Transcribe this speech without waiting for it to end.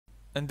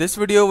In this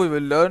video we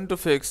will learn to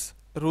fix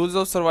rules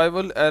of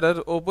survival error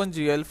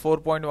OpenGL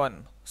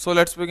 4.1. So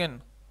let's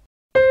begin.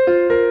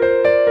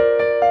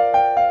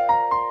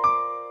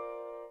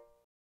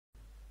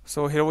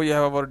 So here we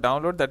have our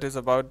download, that is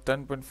about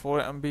 10.4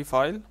 MB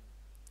file.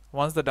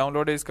 Once the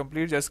download is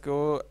complete, just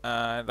go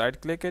and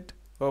right click it,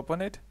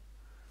 open it,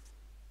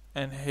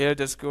 and here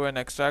just go and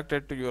extract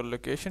it to your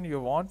location you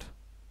want,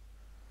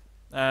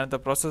 and the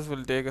process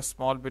will take a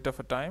small bit of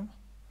a time.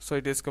 So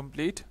it is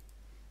complete,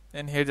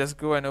 and here just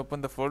go and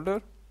open the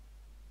folder,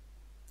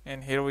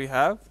 and here we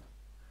have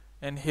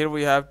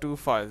two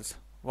files,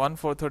 one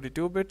for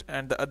 32-bit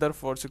and the other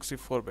for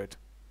 64-bit.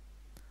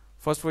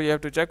 First we have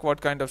to check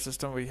what kind of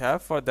system we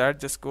have. For that,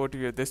 just go to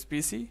your this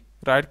PC,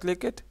 right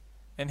click it,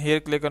 and here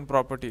click on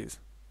properties,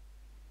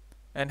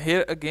 and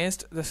here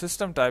against the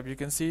system type you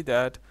can see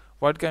that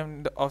what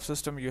kind of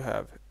system you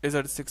have. Is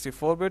it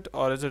 64-bit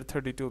or is it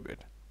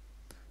 32-bit?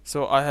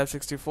 So I have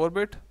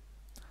 64-bit.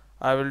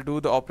 I will do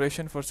the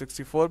operation for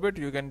 64-bit.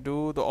 You can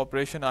do the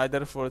operation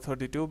either for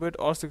 32-bit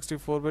or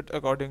 64-bit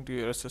according to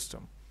your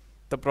system.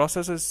 The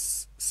process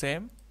is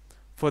same.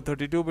 For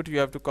 32-bit you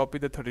have to copy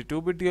the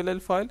 32-bit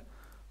DLL file.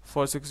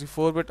 For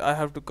 64-bit I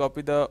have to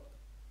copy the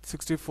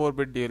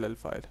 64-bit DLL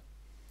file.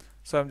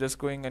 So I'm just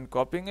going and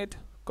copy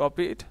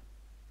it.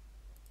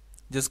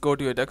 Just go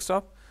to your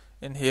desktop,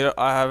 and here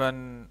I have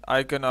an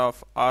icon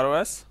of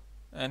ROS,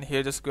 and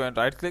here just go and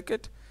right click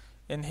it,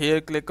 and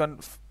here click on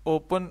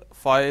open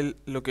file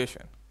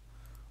location.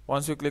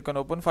 Once you click on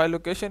open file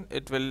location,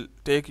 it will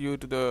take you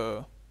to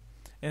the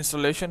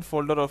installation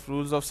folder of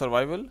rules of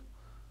survival.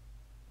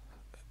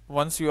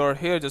 Once you are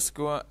here, just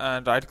go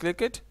and right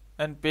click it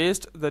and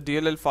paste the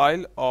DLL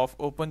file of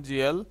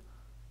OpenGL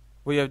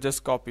we have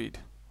just copied.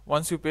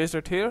 Once you paste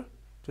it here,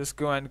 just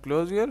go and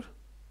close your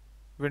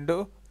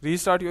window,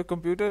 restart your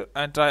computer,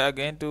 and try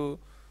again to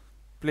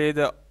play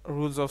the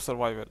rules of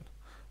survival.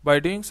 By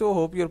doing so,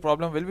 hope your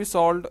problem will be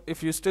solved.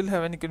 If you still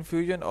have any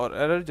confusion or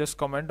error, just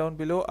comment down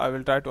below. I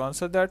will try to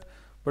answer that.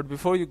 But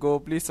before you go,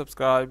 please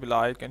subscribe,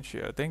 like, and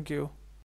share. Thank you.